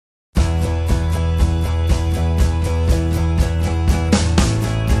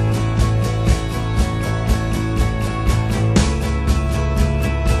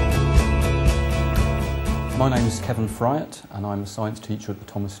is Kevin Fryatt and I'm a science teacher at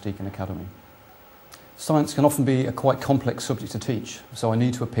the Deacon Academy. Science can often be a quite complex subject to teach, so I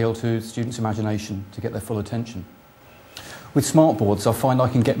need to appeal to students' imagination to get their full attention. With smartboards, I find I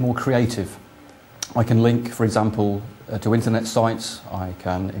can get more creative. I can link, for example, to internet sites, I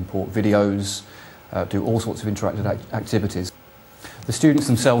can import videos, do all sorts of interactive activities. The students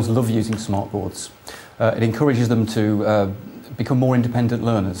themselves love using smartboards. It encourages them to become more independent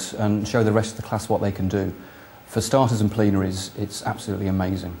learners and show the rest of the class what they can do. For starters and plenaries, it's absolutely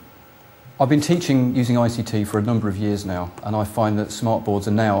amazing. I've been teaching using ICT for a number of years now, and I find that smartboards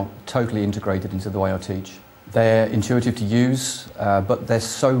are now totally integrated into the way I teach. They're intuitive to use, but they're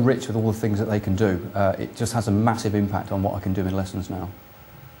so rich with all the things that they can do. It just has a massive impact on what I can do in lessons now.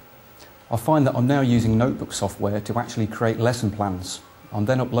 I find that I'm now using notebook software to actually create lesson plans. I'm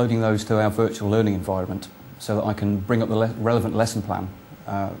then uploading those to our virtual learning environment so that I can bring up the relevant lesson plan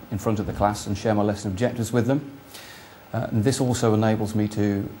in front of the class and share my lesson objectives with them. And this also enables me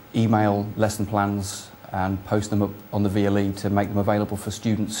to email lesson plans and post them up on the VLE to make them available for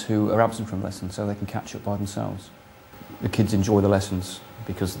students who are absent from lessons so they can catch up by themselves. The kids enjoy the lessons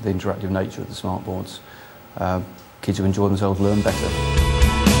because of the interactive nature of the smartboards. Kids who enjoy themselves learn better.